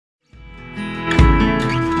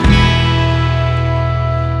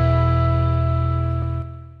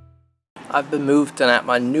I've been moved and at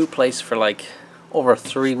my new place for like over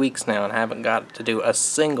 3 weeks now and haven't got to do a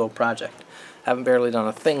single project. Haven't barely done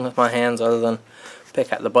a thing with my hands other than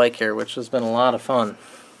pick at the bike here, which has been a lot of fun.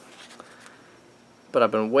 But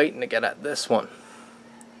I've been waiting to get at this one.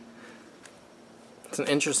 It's an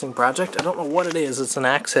interesting project. I don't know what it is. It's an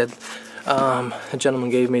axe head a gentleman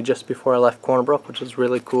gave me just before I left Corner Brook, which is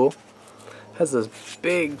really cool. It has this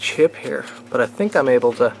big chip here, but I think I'm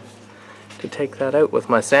able to take that out with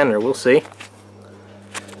my sander. We'll see.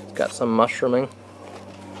 It's got some mushrooming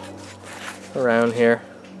around here.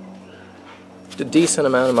 A decent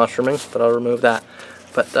amount of mushrooming, but I'll remove that.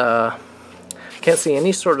 But can't see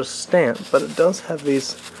any sort of stamp, but it does have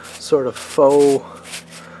these sort of faux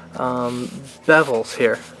bevels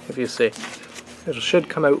here, if you see. It should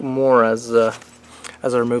come out more as I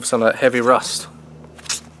remove some of that heavy rust.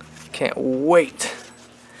 Can't wait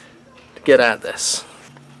to get at this.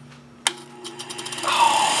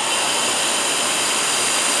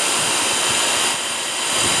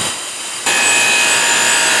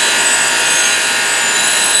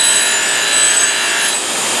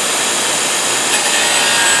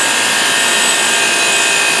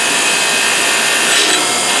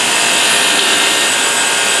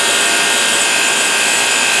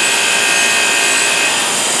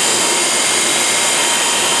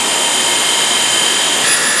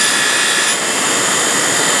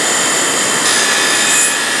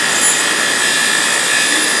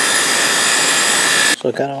 So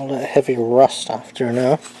I got all that heavy rust off there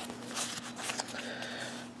now.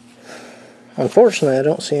 Unfortunately, I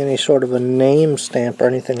don't see any sort of a name stamp or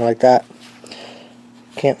anything like that.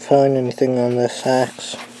 Can't find anything on this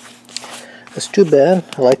axe. It's too bad.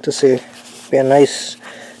 I like to see a nice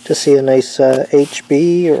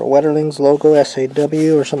HB or Wetterlings logo,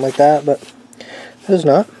 SAW or something like that, but there's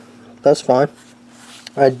not. That's fine.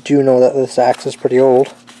 I do know that this axe is pretty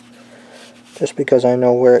old, just because I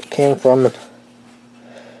know where it came from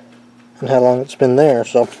and how long it's been there.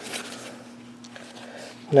 So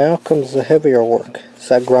now comes the heavier work. It's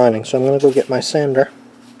that grinding. So I'm going to go get my sander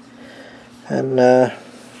and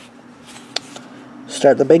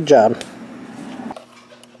start the big job.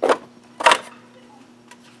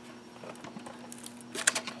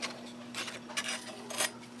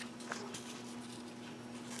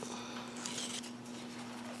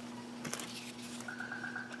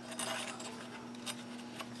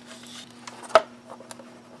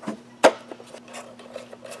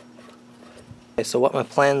 So what my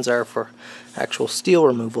plans are for actual steel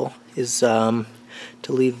removal is to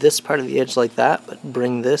leave this part of the edge like that, but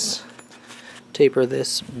bring this, taper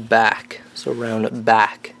this back, so round it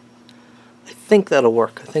back. I think that'll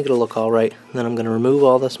work. I think it'll look alright. Then I'm going to remove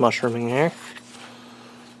all this mushrooming here,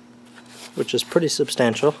 which is pretty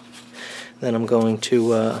substantial. Then I'm going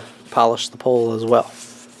to polish the pole as well.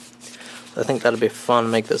 I think that'll be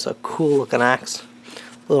fun, make this a cool looking axe,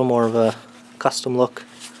 a little more of a custom look.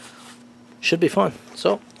 Should be fun.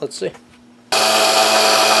 So, let's see.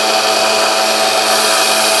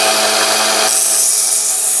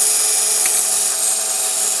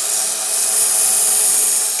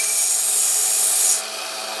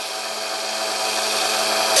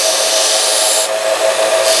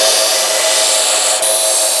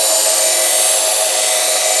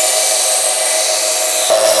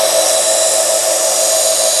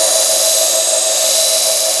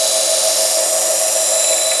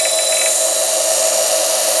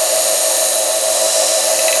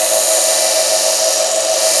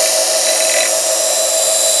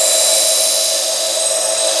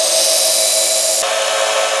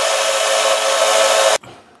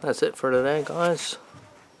 That's it for today, guys.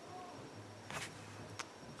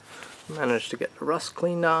 Managed to get the rust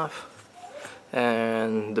cleaned off,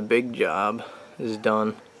 and the big job is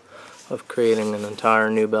done of creating an entire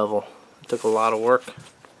new bevel. It took a lot of work. You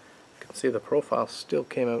can see the profile still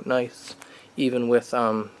came out nice, even with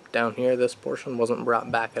down here this portion wasn't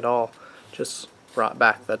brought back at all, just brought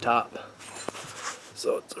back the top.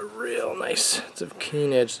 So it's a real nice, it's a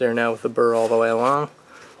keen edge there now with the burr all the way along.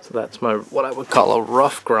 So that's my, what I would call a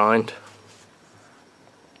rough grind.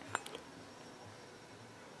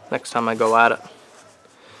 Next time I go at it,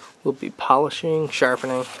 we'll be polishing,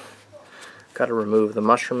 sharpening. Got to remove the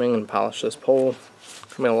mushrooming and polish this pole.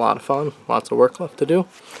 It's going to be a lot of fun, lots of work left to do.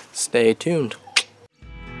 Stay tuned.